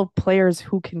it's still players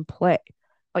who can play.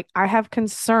 Like, I have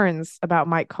concerns about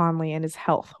Mike Conley and his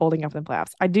health holding up in the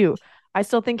playoffs. I do. I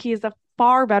still think he is a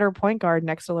far better point guard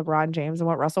next to LeBron James than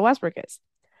what Russell Westbrook is.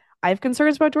 I have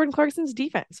concerns about Jordan Clarkson's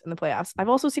defense in the playoffs. I've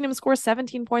also seen him score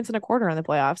 17 points in a quarter in the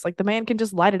playoffs. Like, the man can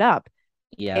just light it up.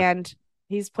 Yeah. And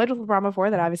he's played with LeBron before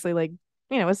that obviously, like,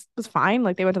 was fine.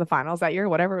 Like, they went to the finals that year,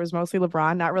 whatever. It was mostly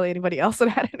LeBron, not really anybody else that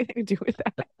had anything to do with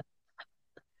that.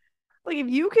 Like, if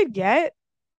you could get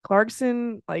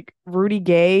Clarkson, like Rudy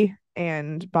Gay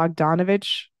and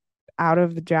Bogdanovich out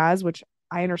of the Jazz, which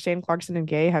I understand Clarkson and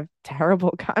Gay have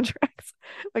terrible contracts.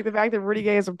 Like, the fact that Rudy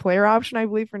Gay is a player option, I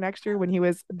believe, for next year when he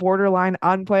was borderline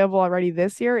unplayable already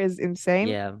this year is insane.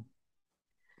 Yeah.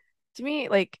 To me,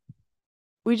 like,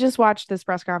 we just watched this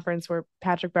press conference where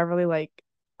Patrick Beverley like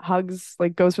hugs,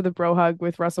 like goes for the bro hug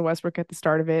with Russell Westbrook at the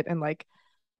start of it, and like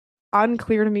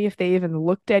unclear to me if they even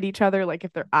looked at each other, like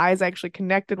if their eyes actually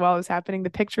connected while it was happening. The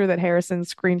picture that Harrison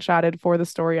screenshotted for the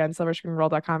story on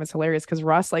silverscreenworld.com is hilarious because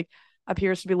Russ like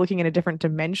appears to be looking in a different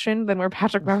dimension than where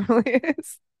Patrick Beverley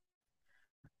is.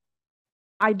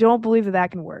 I don't believe that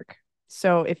that can work.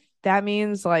 So if that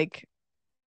means like,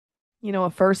 a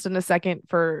first and a second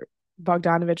for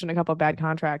Bogdanovich and a couple of bad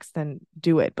contracts, then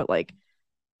do it. But like,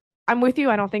 I'm with you.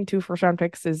 I don't think two first round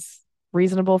picks is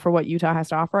reasonable for what Utah has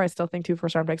to offer. I still think two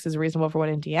first round picks is reasonable for what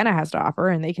Indiana has to offer,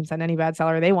 and they can send any bad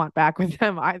salary they want back with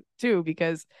them. I too,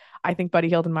 because I think Buddy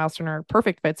Hield and Miles Turner are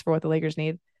perfect fits for what the Lakers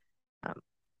need. Um,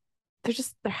 there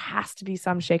has to be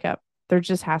some shakeup. There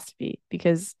just has to be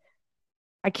because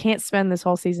I can't spend this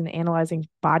whole season analyzing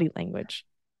body language.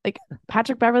 Like,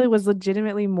 Patrick Beverley was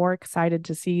legitimately more excited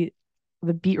to see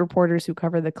the beat reporters who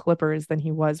cover the Clippers than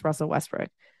he was Russell Westbrook.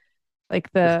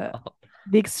 Like, the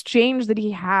exchange that he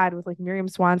had with like Miriam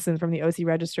Swanson from the OC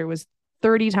Register was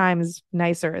 30 times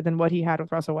nicer than what he had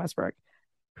with Russell Westbrook,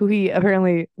 who he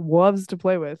apparently loves to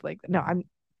play with. Like, no, I'm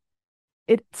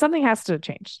it something has to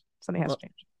change. Something has Well, to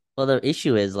change. well, the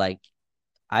issue is like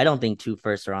I don't think two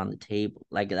firsts are on the table.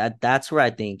 Like that's where I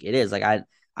think it is. Like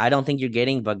I don't think you're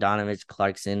getting Bogdanovich,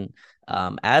 Clarkson.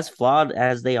 As flawed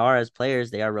as they are as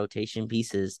players, they are rotation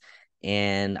pieces.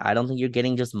 And I don't think you're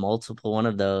getting just multiple one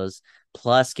of those,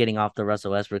 plus getting off the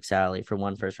Russell Westbrook salary for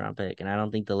one first round pick. And I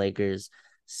don't think the Lakers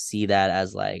see that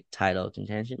as like title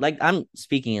contention. Like I'm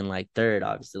speaking in like third,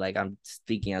 obviously. Like I'm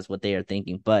speaking as what they are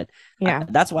thinking. But Yeah.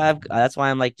 that's why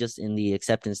I'm like just in the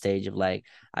acceptance stage of like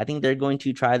I think they're going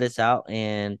to try this out,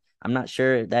 and I'm not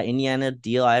sure that Indiana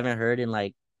deal. I haven't heard in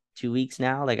like 2 weeks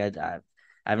now. Like I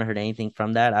haven't heard anything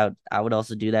from that. I would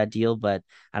also do that deal, but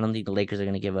I don't think the Lakers are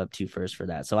going to give up two firsts for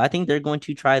that. So I think they're going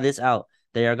to try this out.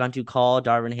 They are going to call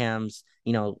Darvin Ham's,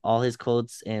 all his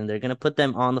quotes, and they're going to put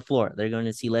them on the floor. They're going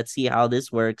to see, let's see how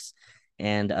this works,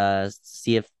 and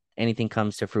see if anything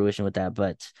comes to fruition with that.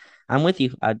 But I'm with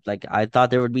you. I thought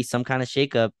there would be some kind of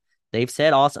shakeup. They've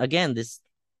said also again this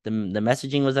the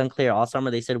messaging was unclear all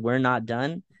summer. They said we're not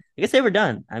done. I guess they were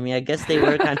done. I mean, I guess they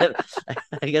were kind of,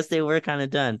 I guess they were kind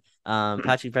of done.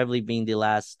 Patrick Beverley being the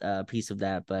last piece of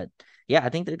that, but yeah, I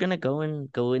think they're gonna go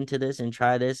into this and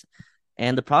try this.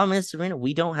 And the problem is, Serena,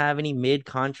 we don't have any mid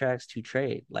contracts to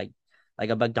trade. Like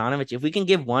a Bogdanovich. If we can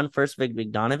give one first big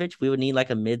Bogdanovich, we would need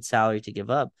like a mid salary to give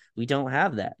up. We don't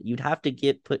have that. You'd have to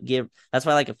give. That's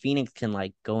why like a Phoenix can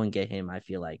like go and get him. I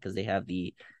feel like because they have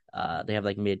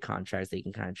like mid contracts they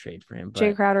can kind of trade for him. Jay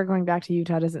But Crowder going back to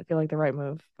Utah doesn't feel like the right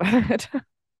move. But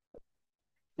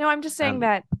no, I'm just saying um,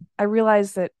 that I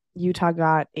realized that Utah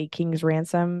got a king's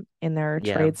ransom in their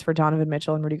yeah, trades for Donovan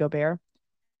Mitchell and Rudy Gobert.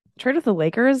 Trade with the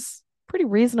Lakers, pretty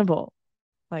reasonable.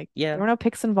 Like there yeah. were no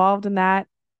picks involved in that.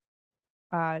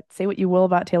 Say what you will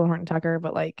about Taylor Horton Tucker,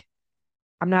 but like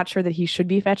I'm not sure that he should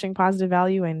be fetching positive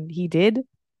value, and he did.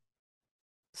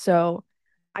 So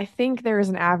I think there is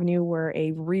an avenue where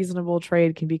a reasonable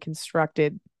trade can be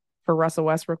constructed for Russell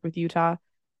Westbrook with Utah,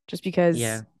 just because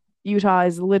Yeah. Utah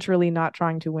is literally not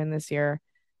trying to win this year,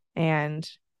 and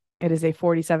it is a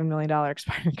 $47 million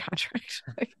expiring contract.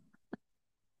 Like,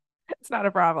 it's not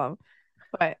a problem.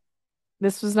 But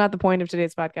this was not the point of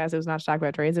today's podcast. It was not to talk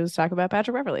about trades. It was to talk about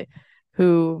Patrick Beverley,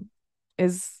 who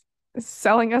is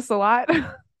selling us a lot,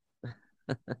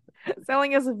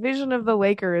 selling us a vision of the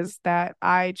Lakers that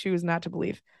I choose not to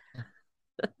believe.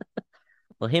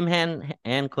 Well, him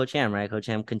and Coach Ham, right? Coach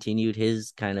Ham continued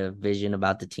his kind of vision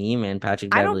about the team, and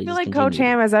Patrick I don't Beverly feel just like Coach continued it.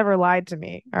 Ham has ever lied to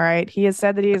me. All right. He has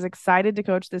said that he is excited to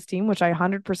coach this team, which I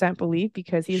 100% believe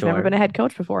because he's never been Sure. a head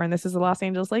coach before. And this is the Los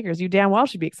Angeles Lakers. You damn well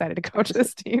should be excited to coach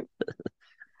this team.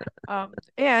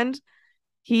 And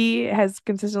he has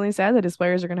consistently said that his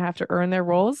players are going to have to earn their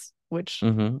roles, which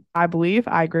Mm-hmm. I believe,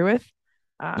 I agree with.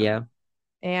 Um, Yeah.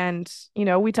 and,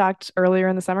 we talked earlier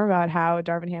in the summer about how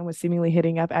Darvin Ham was seemingly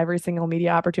hitting up every single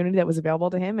media opportunity that was available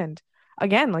to him. And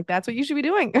again, like that's what you should be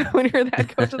doing when you're the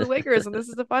head coach of the Lakers. And this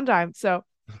is a fun time. So,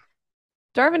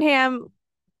 Darvin Ham,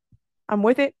 I'm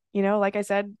with it. Like I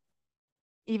said,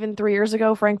 even 3 years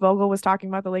ago, Frank Vogel was talking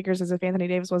about the Lakers as if Anthony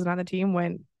Davis wasn't on the team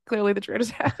when clearly the trade is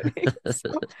happening.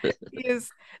 So he is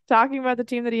talking about the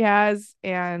team that he has,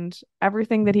 and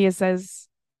everything that he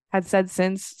had said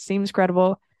since seems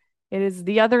credible. It is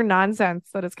the other nonsense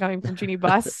that is coming from Jeannie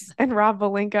Buss and Rob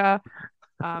Valinka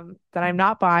that I'm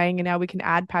not buying, and now we can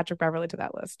add Patrick Beverley to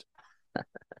that list.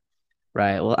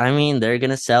 Right. Well, I mean, they're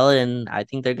gonna sell it, and I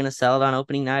think they're gonna sell it on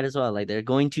opening night as well. Like they're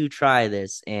going to try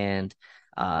this, and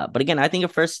but again, I think a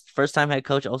first time head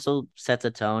coach also sets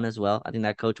a tone as well. I think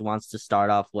that coach wants to start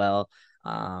off well.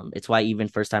 It's why even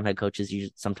first time head coaches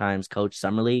usually sometimes coach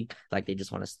summer league. Like they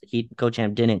just want to. He Coach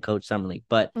Ham didn't coach summer league,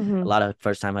 but a Mm-hmm. lot of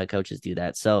first time head coaches do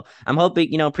that. So I'm hoping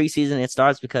preseason it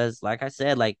starts because, like I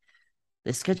said, like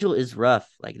the schedule is rough.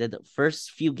 Like the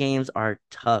first few games are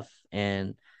tough,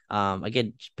 and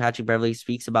again, Patrick Beverly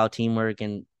speaks about teamwork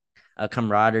and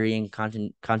camaraderie and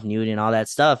continuity and all that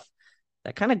stuff.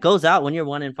 That kind of goes out when you're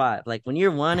 1-5. Like when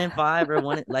you're 1-5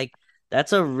 or like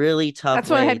that's a really tough That's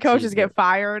when way head to coaches go. get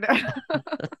fired.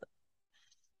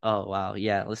 Oh wow,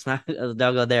 yeah. Let's not don't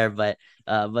go there, but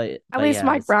At least yeah,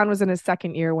 Mike Brown was in his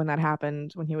second year when that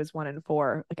happened, when he was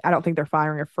 1-4. Like, I don't think they're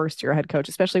firing a first year head coach,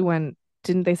 especially when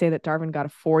didn't they say that Darvin got a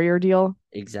 4 year deal?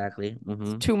 exactly. It's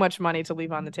Mm-hmm. too much money to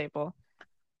leave on the table.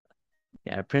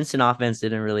 Yeah, Princeton offense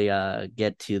didn't really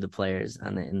get to the players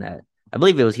on in that. I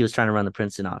believe he was trying to run the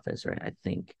Princeton office, right? I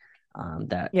think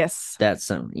that Yes. that's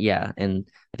some yeah, and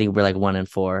I think we're like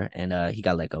 1-4, and he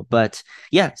got let go. But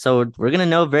yeah, so we're gonna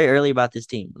know very early about this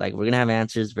team. Like we're gonna have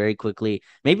answers very quickly.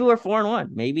 Maybe we're 4-1.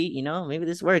 Maybe maybe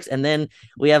this works, and then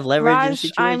we have leverage in Raj, I'm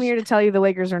situation. here to tell you the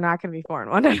Lakers are not going to be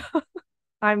 4-1.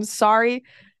 I'm sorry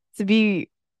to be,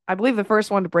 I believe, the first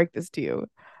one to break this to you,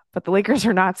 but the Lakers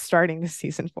are not starting this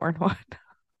season 4-1.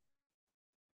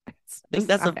 It's I think just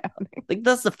that's not the happening. I think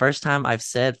that's the first time I've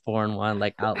said 4-1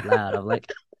 like out loud. I'm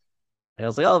like I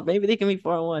was like, oh, maybe they can be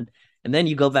 4-1. And then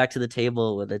you go back to the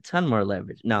table with a ton more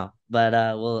leverage. No, but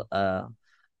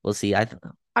we'll see. I'm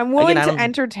Again, willing I to don't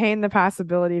entertain the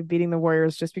possibility of beating the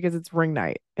Warriors just because it's ring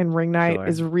night, and ring night sure.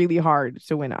 is really hard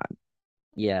to win on.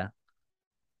 Yeah.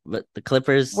 But the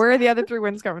Clippers, Where are the other three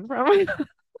wins coming from?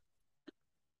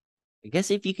 I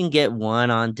guess if you can get one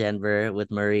on Denver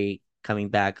with Murray coming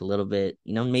back a little bit,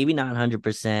 maybe not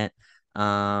 100%.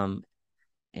 Um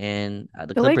and the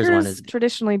The Clippers one Lakers is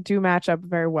traditionally do match up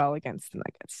very well against the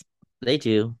Nuggets. they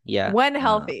do. Yeah. When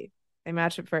healthy, they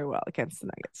match up very well against the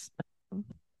Nuggets.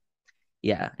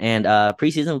 Yeah, and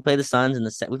preseason we play the Suns and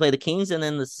we play the Kings and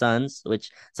then the Suns, which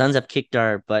Suns have kicked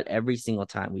our butt every single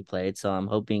time we played. So I'm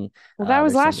hoping Well, that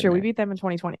was there's last something year. We there. beat them in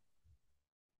 2020.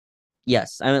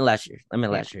 Yes, I meant last year.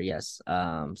 Yeah. Yes.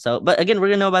 So but again, we're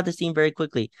gonna know about this team very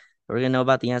quickly. We're gonna know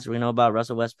about the answer. We're gonna know about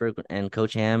Russell Westbrook and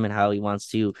Coach Ham and how he wants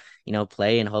to,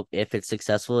 play and hope if it's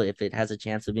successful, if it has a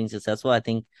chance of being successful. I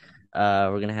think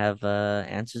we're gonna have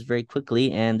answers very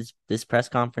quickly. And this press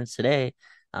conference today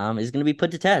is gonna be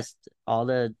put to test. All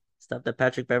the stuff that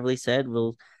Patrick Beverley said,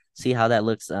 we'll see how that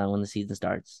looks when the season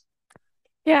starts.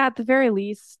 Yeah, at the very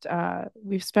least,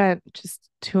 we've spent just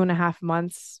 2.5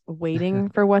 months waiting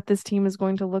for what this team is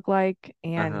going to look like.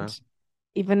 And Uh-huh.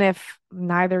 even if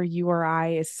neither you or I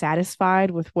is satisfied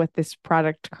with what this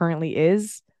product currently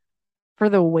is, for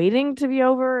the waiting to be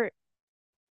over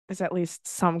is at least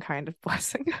some kind of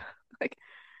blessing. Like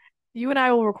you and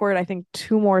I will record, I think,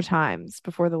 two more times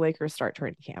before the Lakers start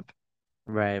training camp.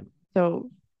 Right. So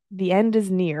the end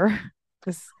is near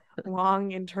this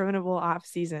long, interminable off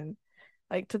season.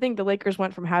 Like to think the Lakers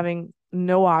went from having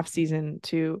no off season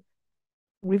to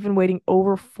we've been waiting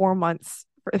over 4 months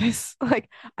for this. Like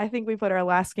I think we put our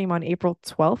last game on April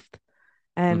 12th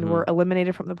and Mm-hmm. were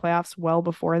eliminated from the playoffs well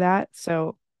before that.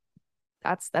 So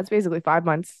that's basically 5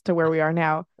 months to where we are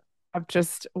now of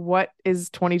just what is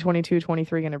 2022-23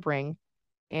 going to bring.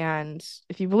 And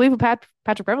if you believe what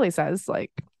Patrick Beverley says,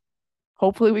 like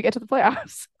hopefully we get to the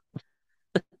playoffs.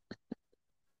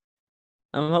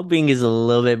 I'm hoping he's a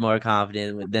little bit more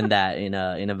confident than that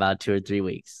in about 2 or 3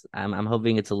 weeks. I'm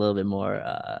hoping it's a little bit more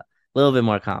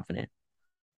confident.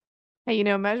 Hey,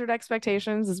 measured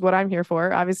expectations is what I'm here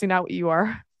for. Obviously not what you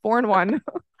are. 4-1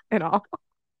 and all.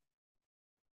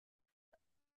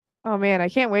 Oh man, I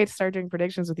can't wait to start doing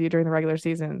predictions with you during the regular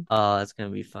season. Oh, that's gonna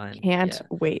be fun. Can't Yeah.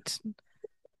 wait.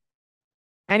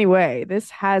 Anyway, this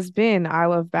has been I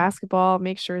Love Basketball.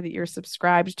 Make sure that you're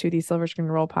subscribed to the Silver Screen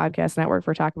Roll Podcast Network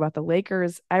for talk about the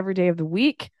Lakers every day of the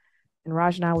week. And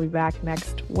Raj and I will be back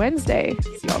next Wednesday.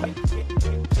 See y'all then.